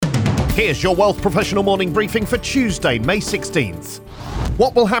Here's your Wealth Professional morning briefing for Tuesday, May 16th.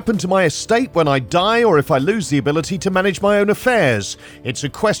 What will happen to my estate when I die or if I lose the ability to manage my own affairs? It's a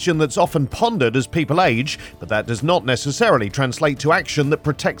question that's often pondered as people age, but that does not necessarily translate to action that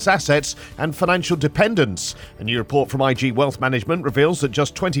protects assets and financial dependence. A new report from IG Wealth Management reveals that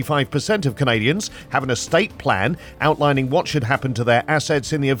just 25% of Canadians have an estate plan outlining what should happen to their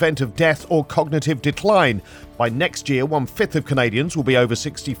assets in the event of death or cognitive decline. By next year, 1/5 of Canadians will be over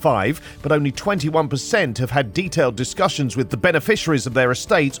 65, but only 21% have had detailed discussions with the beneficiaries of their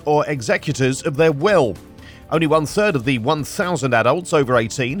estate or executors of their will. Only 1/3 of the 1,000 adults over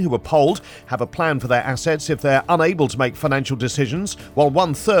 18 who were polled have a plan for their assets if they're unable to make financial decisions, while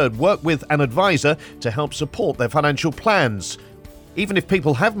 1/3 work with an advisor to help support their financial plans. Even if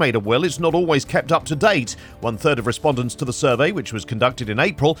people have made a will, it's not always kept up to date. 1/3 of respondents to the survey, which was conducted in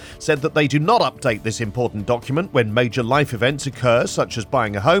April, said that they do not update this important document when major life events occur, such as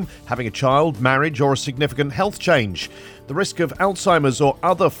buying a home, having a child, marriage, or a significant health change. The risk of Alzheimer's or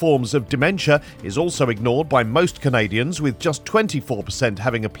other forms of dementia is also ignored by most Canadians, with just 24%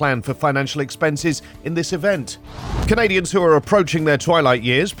 having a plan for financial expenses in this event. Canadians who are approaching their twilight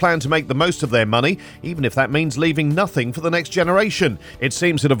years plan to make the most of their money, even if that means leaving nothing for the next generation. It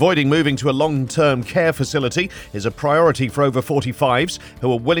seems that avoiding moving to a long-term care facility is a priority for over 45s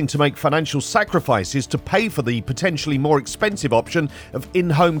who are willing to make financial sacrifices to pay for the potentially more expensive option of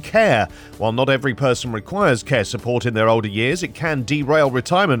in-home care. While not every person requires care support in their older years, it can derail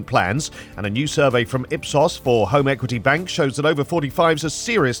retirement plans, and a new survey from Ipsos for Home Equity Bank shows that over 45s are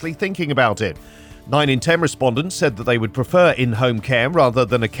seriously thinking about it. 9 in 10 respondents said that they would prefer in-home care rather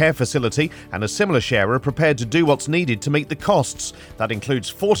than a care facility, and a similar share are prepared to do what's needed to meet the costs. That includes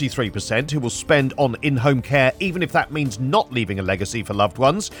 43% who will spend on in-home care even if that means not leaving a legacy for loved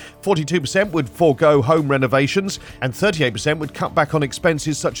ones. 42% would forego home renovations, and 38% would cut back on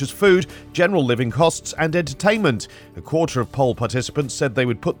expenses such as food, general living costs and entertainment. A quarter of poll participants said they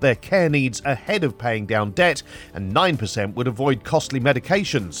would put their care needs ahead of paying down debt, and 9% would avoid costly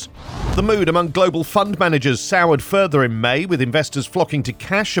medications. The mood among global fund managers soured further in May, with investors flocking to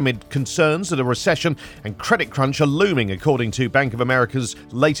cash amid concerns that a recession and credit crunch are looming, according to Bank of America's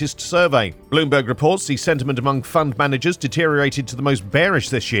latest survey. Bloomberg reports the sentiment among fund managers deteriorated to the most bearish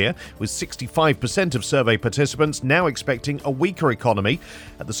this year, with 65% of survey participants now expecting a weaker economy.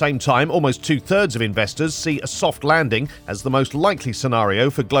 At the same time, almost 2/3 of investors see a soft landing as the most likely scenario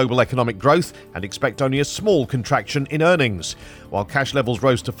for global economic growth and expect only a small contraction in earnings. While cash levels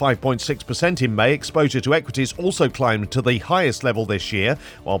rose to 5.6% in May, exposure to equities also climbed to the highest level this year,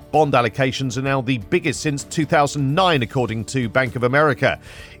 while bond allocations are now the biggest since 2009, according to Bank of America.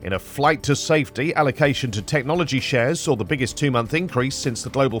 In a flight to safety, allocation to technology shares saw the biggest 2-month increase since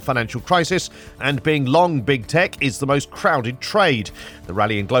the global financial crisis, and being long big tech is the most crowded trade. The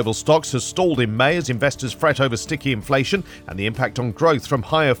rally in global stocks has stalled in May as investors fret over sticky inflation and the impact on growth from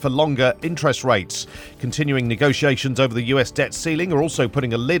higher for longer interest rates. Continuing negotiations over the US debt ceiling are also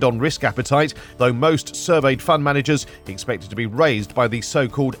putting a lid on risk appetite, though most surveyed fund managers expect it to be raised by the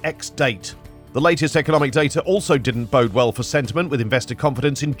so-called X-date. The latest economic data also didn't bode well for sentiment, with investor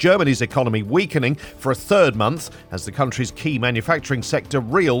confidence in Germany's economy weakening for a third month as the country's key manufacturing sector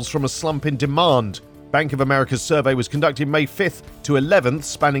reels from a slump in demand. Bank of America's survey was conducted May 5th to 11th,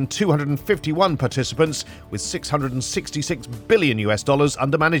 spanning 251 participants with $666 billion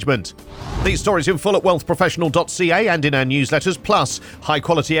under management. These stories in full at WealthProfessional.ca and in our newsletters, plus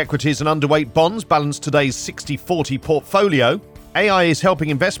high-quality equities and underweight bonds balance today's 60-40 portfolio. AI is helping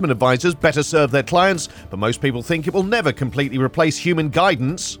investment advisors better serve their clients, but most people think it will never completely replace human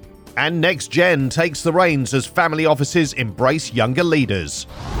guidance. And NextGen takes the reins as family offices embrace younger leaders.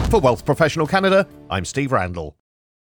 For Wealth Professional Canada, I'm Steve Randall.